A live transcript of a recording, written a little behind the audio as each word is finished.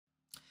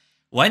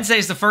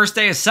Wednesday's the first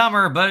day of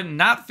summer, but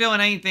not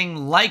feeling anything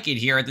like it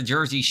here at the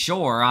Jersey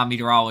Shore. I'm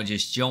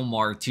meteorologist Joe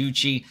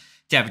Martucci.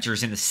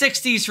 Temperatures in the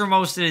 60s for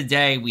most of the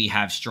day. We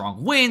have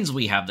strong winds,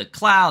 we have the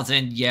clouds,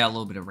 and yeah, a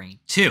little bit of rain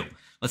too.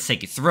 Let's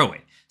take you through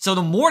it. So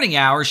the morning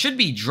hours should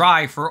be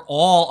dry for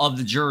all of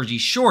the Jersey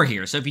Shore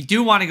here. So if you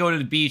do want to go to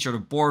the beach or the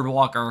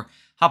boardwalk or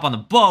hop on the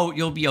boat,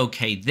 you'll be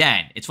okay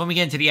then. It's when we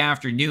get into the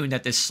afternoon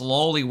that this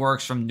slowly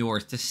works from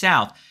north to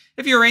south.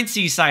 If you're in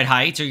Seaside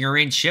Heights or you're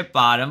in Ship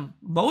Bottom,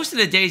 most of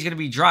the day is going to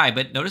be dry,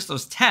 but notice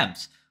those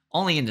temps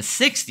only in the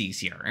 60s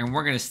here, and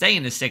we're going to stay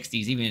in the 60s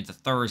even into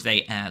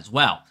Thursday as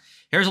well.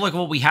 Here's a look at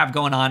what we have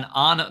going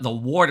on the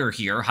water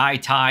here. High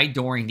tide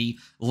during the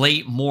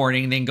late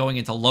morning, then going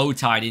into low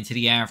tide into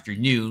the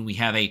afternoon. We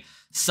have a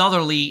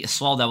southerly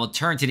swell that will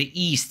turn to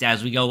the east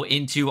as we go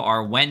into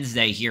our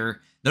Wednesday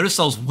here. Notice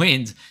those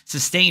winds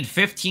sustained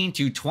 15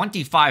 to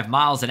 25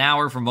 miles an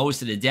hour for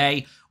most of the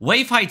day.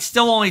 Wave height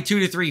still only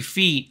 2 to 3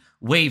 feet.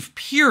 Wave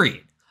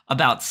period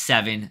about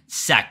 7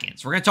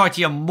 seconds. We're going to talk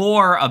to you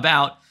more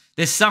about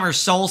this summer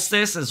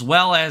solstice as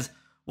well as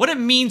what it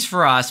means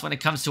for us when it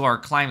comes to our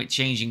climate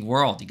changing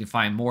world. You can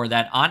find more of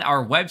that on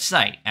our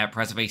website at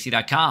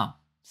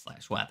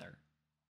pressofac.com/weather.